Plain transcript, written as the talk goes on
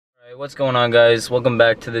Hey, what's going on, guys? Welcome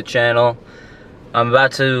back to the channel. I'm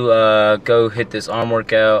about to go hit this arm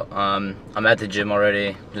workout. I'm at the gym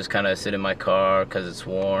already, just kind of sit in my car because it's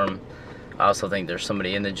warm. I also think there's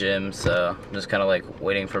somebody in the gym, so I'm just kind of like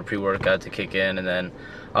waiting for pre-workout to kick in and then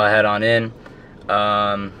I'll head on in.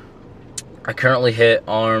 I currently hit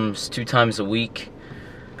arms 2 times a week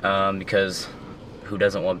because who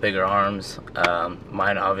doesn't want bigger arms?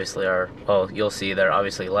 Mine obviously are, well, you'll see they're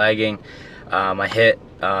obviously lagging. I hit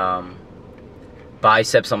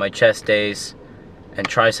biceps on my chest days and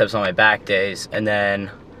triceps on my back days, and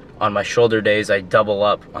then on my shoulder days I double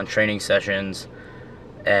up on training sessions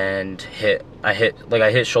and I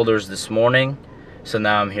hit shoulders this morning, so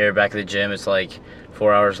now I'm here back at the gym. It's like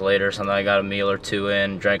 4 hours later, something. I got a meal or 2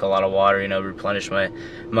 in, drank a lot of water, you know, replenish my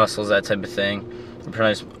muscles, that type of thing,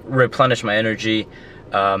 replenish my energy,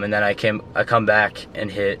 and then I come back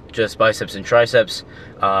and hit just biceps and triceps,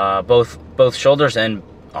 both shoulders and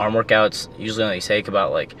arm workouts. Usually only take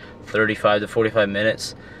about like 35 to 45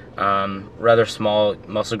 minutes. Rather small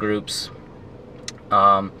muscle groups.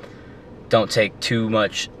 Don't take too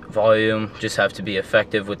much volume, just have to be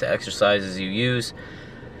effective with the exercises you use.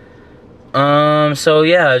 So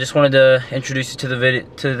yeah, I just wanted to introduce you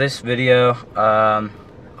to this video.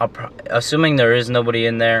 Assuming there is nobody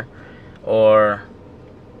in there, or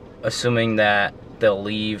assuming that they'll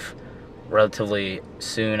leave relatively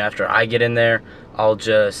soon after I get in there, I'll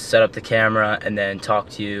just set up the camera and then talk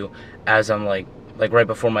to you as I'm like right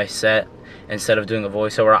before my set, instead of doing a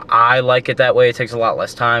voiceover. I like it that way. It takes a lot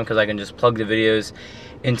less time because I can just plug the videos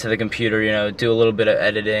into the computer, you know, do a little bit of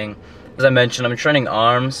editing. As I mentioned, I'm training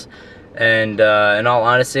arms, and in all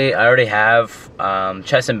honesty, I already have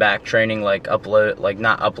chest and back training not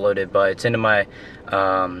uploaded, but it's into my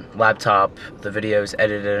laptop. The video's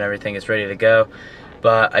edited and everything is ready to go.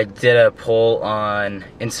 But I did a poll on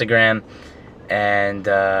Instagram, and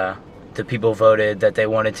the people voted that they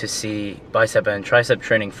wanted to see bicep and tricep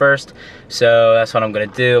training first. So that's what I'm gonna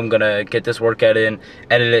do. I'm gonna get this workout in,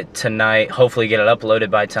 edit it tonight, hopefully get it uploaded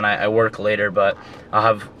by tonight. I work later, but I'll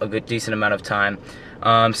have a good decent amount of time.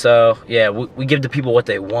 So yeah, we give the people what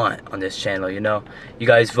they want on this channel, you know. You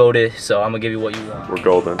guys voted, so I'm gonna give you what you want. We're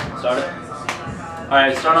golden. Start it.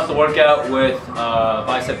 Alright, starting off the workout with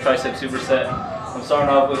bicep tricep superset. I'm starting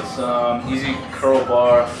off with some easy curl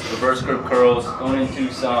bar, reverse grip curls, going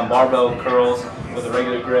into some barbell curls with a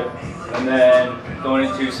regular grip, and then going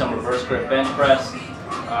into some reverse grip bench press.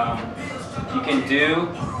 You can do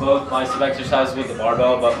both bicep exercises with the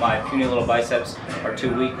barbell, but my puny little biceps are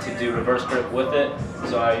too weak to do reverse grip with it,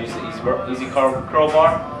 so I use the easy curl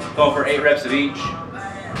bar, going for 8 reps of each.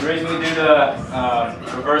 The reason we do the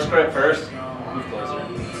reverse grip first, move closer.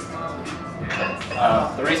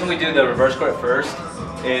 The reason we do the reverse grip first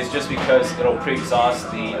is just because it'll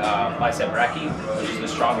pre-exhaust the bicep brachii, which is the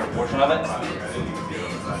stronger portion of it.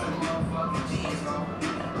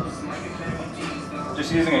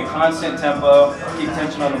 Just using a constant tempo, keep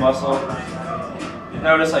tension on the muscle.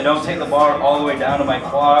 Notice I don't take the bar all the way down to my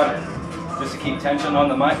quad, just to keep tension on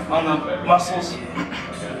the muscles.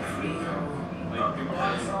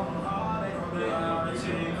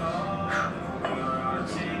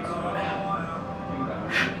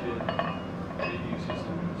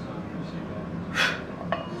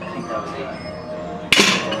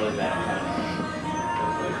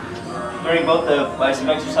 During both the bicep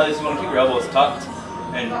exercises, you want to keep your elbows tucked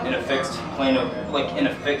and in a fixed plane of, in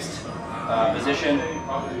a fixed position.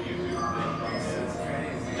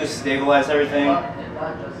 Just stabilize everything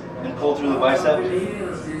and pull through the bicep.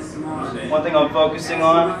 One thing I'm focusing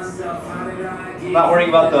on, I'm not worrying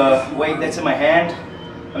about the weight that's in my hand.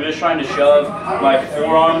 I'm just trying to shove my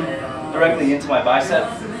forearm directly into my bicep.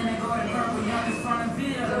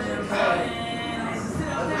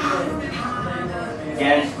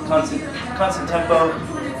 Again, constant tempo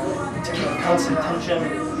to keep constant tension.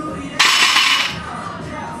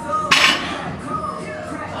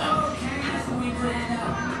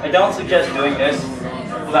 I don't suggest doing this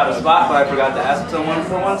without a spot, but I forgot to ask someone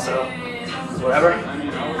for one, so whatever.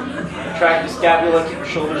 Retract the scapula, keep your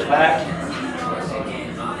shoulders back.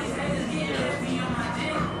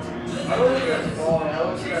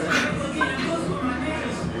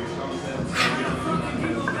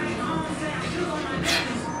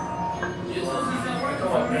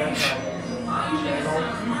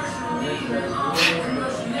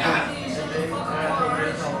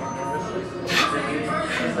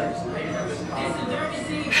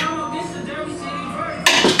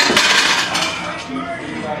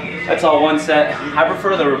 That's all one set. I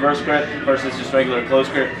prefer the reverse grip versus just regular close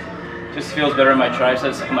grip. Just feels better in my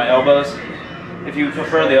triceps and my elbows. If you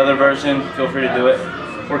prefer the other version, feel free to do it.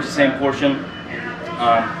 Works the same portion.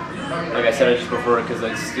 Like I said, I just prefer it because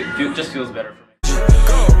it just feels better for me.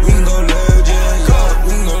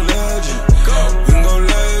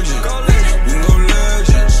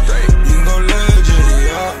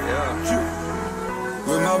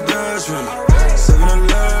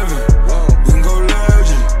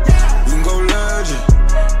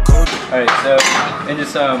 Alright, so into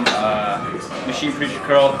some machine preacher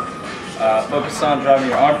curl. Focus on driving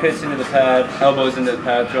your armpits into the pad, elbows into the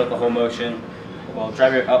pad throughout the whole motion. Well,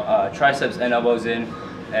 drive your triceps and elbows in,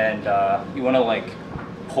 and you want to like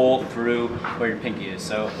pull through where your pinky is.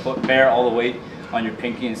 So bear all the weight on your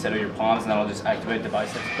pinky instead of your palms, and that'll just activate the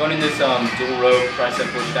biceps. Going into some dual row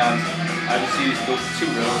tricep push downs, I just use those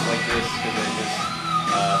 2 rows like this because it just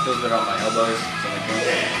feels better on my elbows.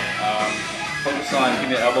 Focus on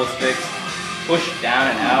keeping your elbows fixed. Push down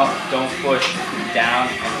and out. Don't push down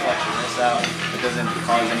and flex your wrists out. It doesn't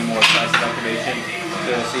cause any more tricep activation. So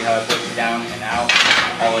you'll see how I push down and out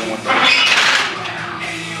all in one motion.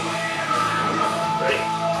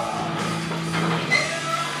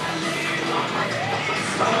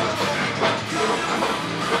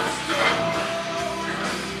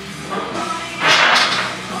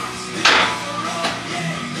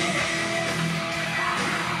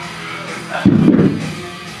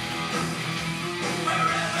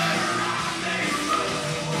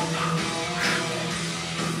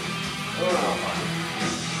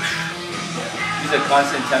 Use a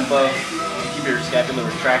constant tempo. Keep your scapula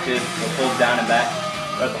retracted, so pull down and back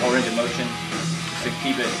throughout the whole range of motion, just to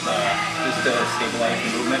keep it, just to stabilize the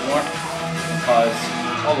movement more and cause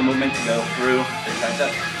all the movement to go through the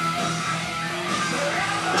tricep.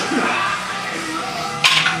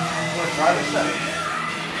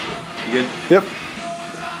 You good? Yep.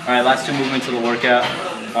 Alright, last 2 movements of the workout.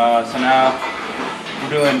 So now we're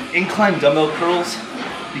doing incline dumbbell curls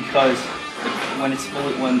because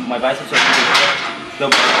when my biceps are fully stretched, they'll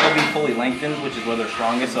be fully lengthened, which is where they're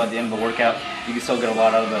strongest. So at the end of the workout, you can still get a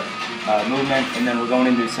lot out of the movement. And then we're going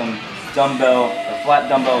into some dumbbell or flat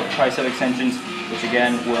dumbbell tricep extensions, which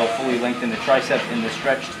again will fully lengthen the tricep in the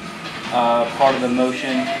stretched part of the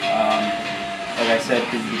motion. Like I said,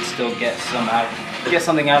 because you can still get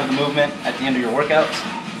something out of the movement at the end of your workouts.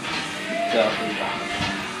 So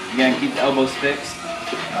again, keep the elbows fixed,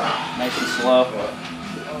 nice and slow.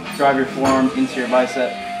 Drive your forearm into your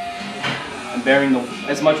bicep and bearing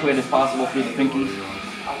as much weight as possible through the pinkies.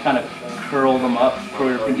 Kind of curl them up, curl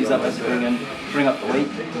your pinkies up as you bring up the weight.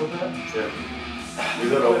 Leave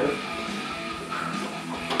that open.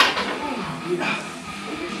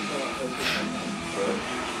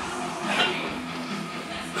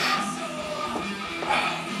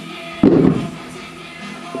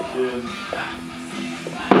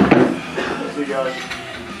 See you guys.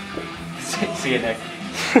 See you, Nick.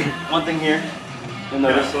 One thing here, you'll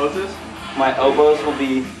notice my elbows will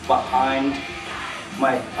be behind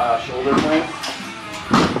my shoulder blade.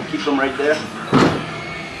 Keep them right there.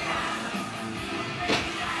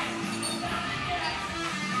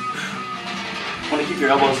 You want to keep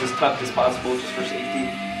your elbows as tucked as possible just for safety.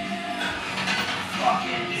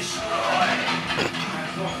 Fucking destroy.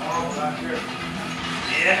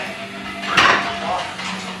 Yeah.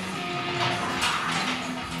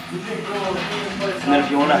 And then if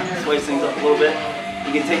you want to sway things up a little bit,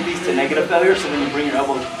 you can take these to negative failure, so then you bring your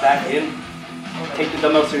elbows back in. Take the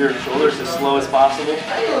dumbbells to your shoulders as slow as possible.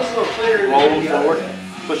 Roll them forward.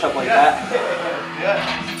 Push up like that.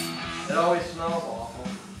 Yeah. It always smells awful.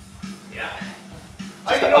 Yeah.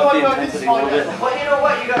 Just to up the intensity a little bit. But you know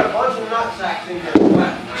what? You got a bunch of nut sacks in your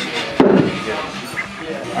sweat.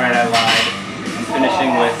 Alright, I lied. I'm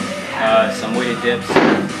finishing with some weighted dips.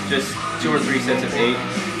 Just 2 or 3 sets of 8.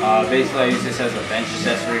 Basically I use this as a bench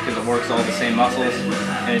accessory because it works all the same muscles in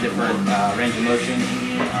a different range of motion.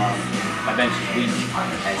 My bench is weak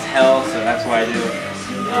as hell, so that's why I do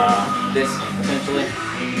this essentially.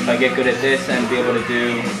 If I get good at this and be able to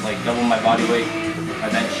do like double my body weight, my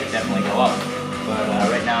bench should definitely go up. But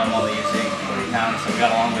right now I'm only using 40 pounds, so we've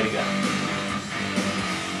got a long way to go.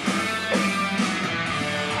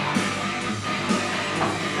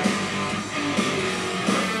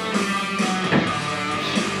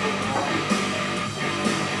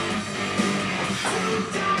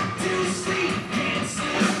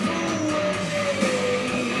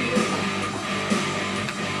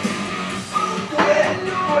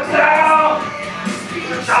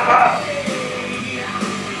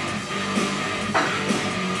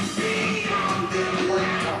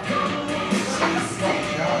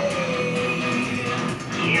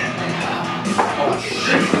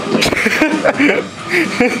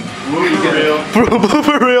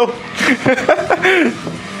 Blooper reel.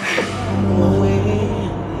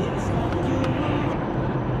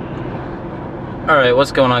 Alright,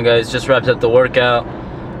 what's going on, guys? Just wrapped up the workout.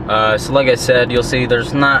 So like I said, you'll see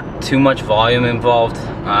there's not too much volume involved.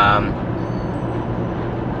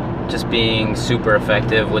 Just being super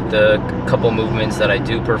effective with the couple movements that I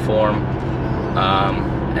do perform.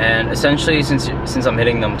 And essentially, since I'm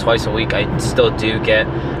hitting them twice a week, I still do get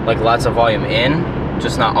like lots of volume in,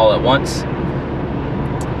 just not all at once.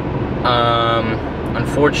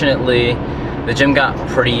 Unfortunately, the gym got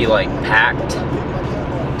pretty like packed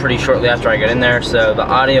pretty shortly after I got in there, so the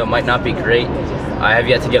audio might not be great. I have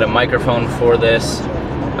yet to get a microphone for this,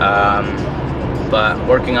 but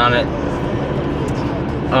working on it.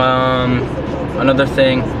 Another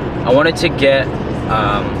thing, I wanted to get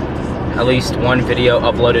at least one video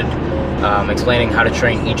uploaded explaining how to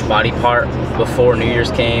train each body part before New Year's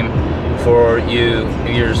came, for you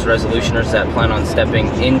New Year's resolutioners that plan on stepping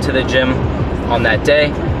into the gym on that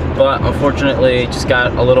day. But unfortunately, just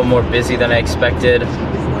got a little more busy than I expected.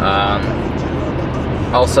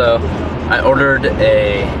 Also, I ordered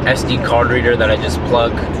a SD card reader that I just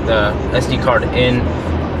plug the SD card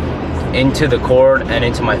into the cord and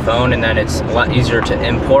into my phone, and then it's a lot easier to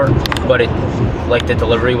import. But like the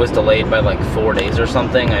delivery was delayed by like 4 days or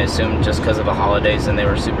something. I assume just because of the holidays and they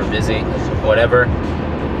were super busy, whatever.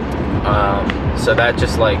 So that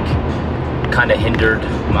just like kind of hindered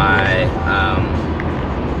my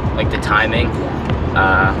like the timing,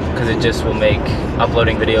 because it just will make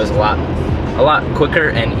uploading videos a lot quicker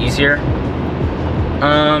and easier.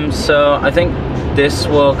 So I think this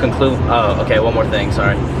will conclude. Oh, okay, one more thing,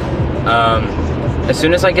 sorry. As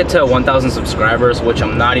soon as I get to 1,000 subscribers, which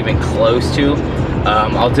I'm not even close to,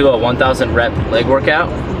 I'll do a 1,000 rep leg workout.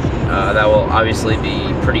 That will obviously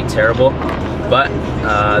be pretty terrible, but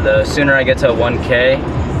the sooner I get to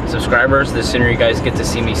 1K subscribers, the sooner you guys get to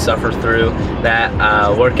see me suffer through that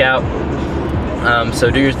workout. So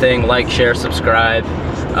do your thing, like, share, subscribe.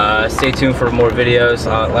 Stay tuned for more videos.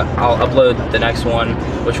 I'll upload the next one,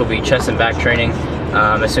 which will be chest and back training,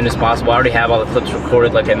 as soon as possible. I already have all the clips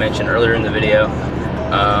recorded, like I mentioned earlier in the video.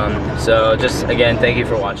 So just again, thank you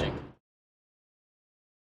for watching.